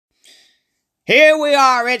Here we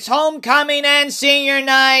are, it's homecoming and senior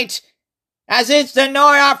night, as it's the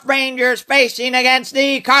North Rangers facing against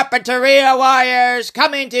the Carpinteria Warriors,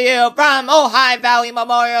 coming to you from Ojai Valley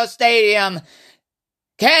Memorial Stadium.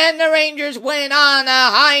 Can the Rangers win on a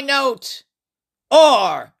high note?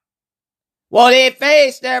 Or will they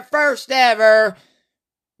face their first ever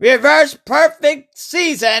reverse perfect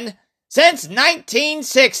season since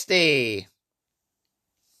 1960?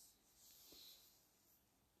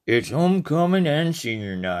 It's homecoming and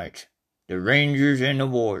senior night. The Rangers and the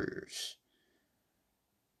Warriors.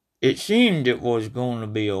 It seemed it was going to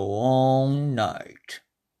be a long night.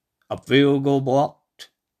 A field goal blocked.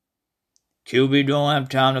 QB don't have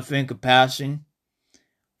time to think of passing.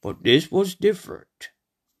 But this was different.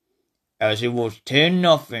 As it was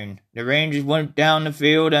 10-0, the Rangers went down the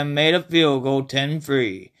field and made a field goal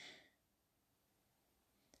 10-3.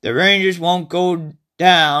 The Rangers won't go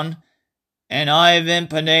down, and Ivan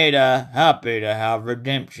Pineda happy to have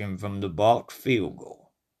redemption from the blocked field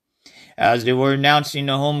goal. As they were announcing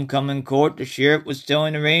the homecoming court, the sheriff was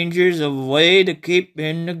telling the Rangers of a way to keep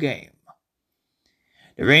in the game.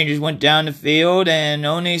 The Rangers went down the field, and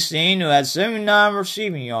Oni Singh, who had 79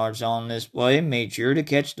 receiving yards on this play, made sure to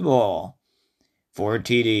catch the ball for a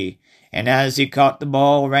TD. And as he caught the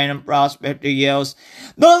ball, a random prospector yells,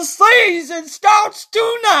 "The season starts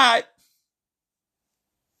tonight!"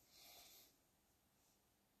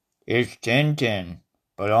 It's 10-10,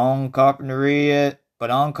 but on Carpinteria's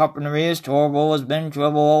Torval has been in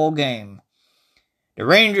trouble all game. The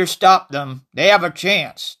Rangers stopped them. They have a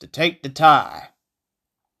chance to take the tie.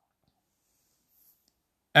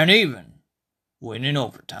 And even win in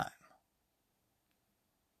overtime.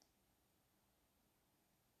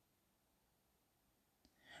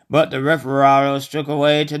 But the Referados took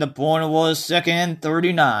away to the point it was 2nd and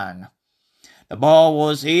 39. The ball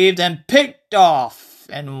was heaved and picked off,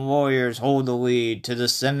 and the Warriors hold the lead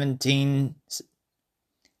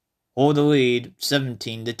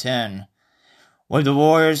 17-10. With the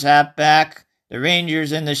Warriors halfback, the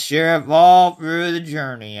Rangers and the Sheriff all through the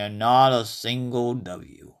journey, and not a single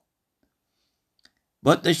W.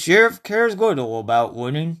 But the Sheriff cares little about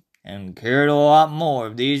winning, and cared a lot more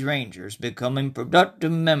of these Rangers becoming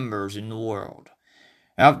productive members in the world,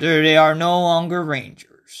 after they are no longer Rangers.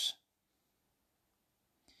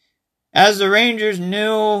 As the Rangers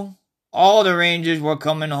knew, all the Rangers were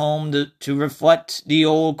coming home to reflect the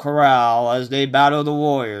old corral as they battled the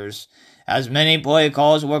Warriors, as many play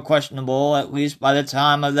calls were questionable, at least by the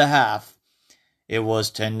time of the half. It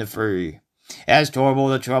was 10-3, as Torval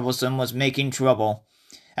the Troublesome was making trouble.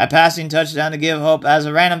 A passing touchdown to give hope, as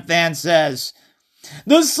a random fan says,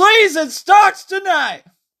 "The season starts tonight!"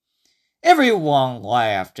 Everyone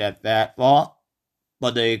laughed at that thought,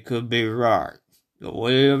 but they could be right. The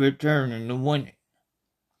way of returning to winning.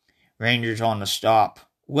 Rangers on the stop.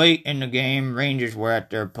 Late in the game, Rangers were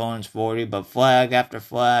at their opponent's 40, but flag after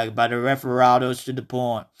flag by the Referados to the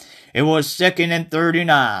point. It was 2nd and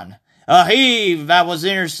 39. A heave that was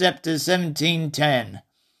intercepted 17-10.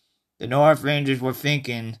 The North Rangers were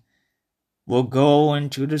thinking, "We'll go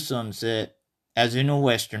into the sunset," as in a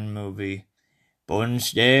Western movie. But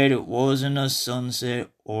instead, it wasn't a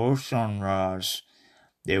sunset or sunrise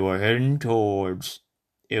they were heading towards.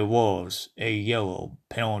 It was a yellow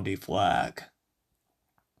penalty flag.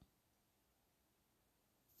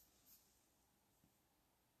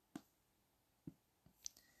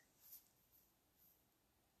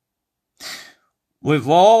 With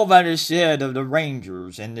all that is said of the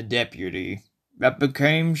Rangers and the deputy that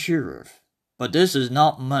became sheriff, but this is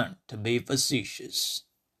not meant to be facetious.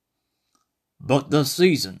 But the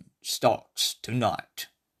season starts tonight.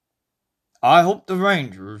 I hope the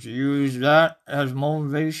Rangers use that as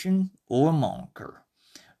motivation or moniker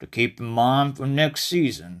to keep in mind for next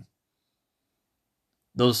season.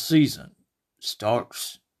 The season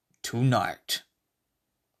starts tonight.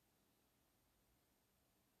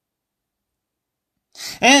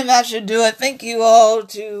 And that should do it. Thank you all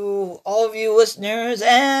to all of you listeners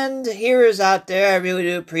and hearers out there. I really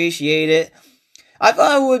do appreciate it. I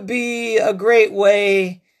thought it would be a great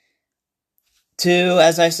way to,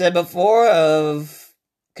 as I said before, of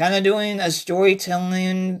kind of doing a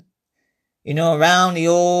storytelling, around the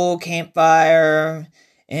old campfire,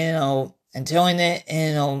 and telling it,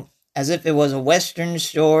 as if it was a Western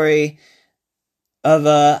story of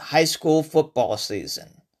a high school football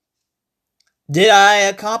season. Did I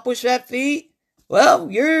accomplish that feat? Well,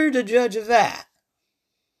 you're the judge of that.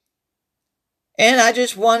 And I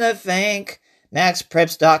just want to thank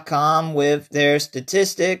MaxPreps.com with their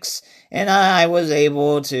statistics, and I was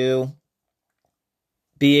able to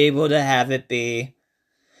have it be.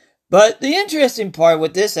 But the interesting part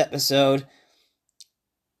with this episode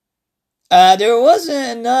there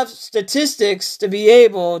wasn't enough statistics to be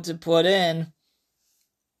able to put in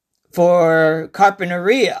for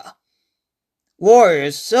Carpinteria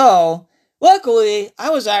Warriors. So, luckily, I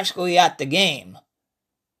was actually at the game.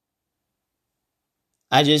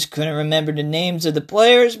 I just couldn't remember the names of the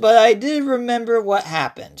players, but I did remember what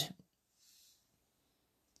happened.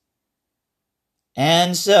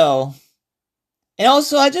 And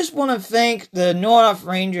also I just want to thank the North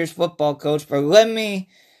Rangers football coach for letting me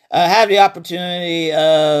have the opportunity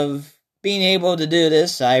of being able to do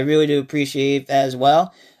this. I really do appreciate that as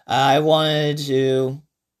well. I went to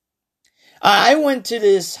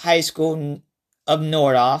this high school of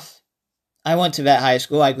Nordhoff. I went to that high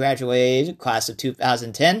school. I graduated class of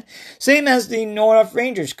 2010. Same as the Nordhoff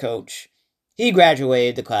Rangers coach. He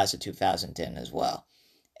graduated the class of 2010 as well.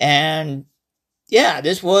 And yeah,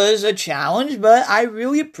 this was a challenge, but I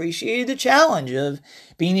really appreciated the challenge of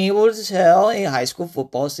being able to tell a high school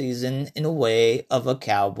football season in a way of a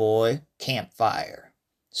cowboy campfire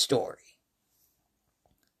story.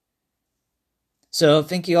 So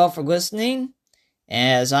thank you all for listening.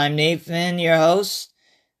 As I'm Nathan, your host,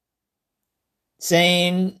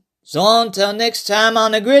 saying so long till next time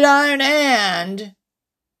on the gridiron, and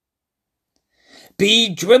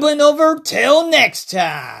be dribbling over till next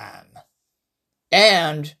time.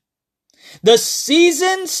 And the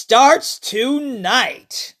season starts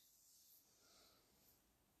tonight.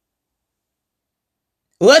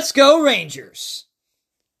 Let's go Rangers!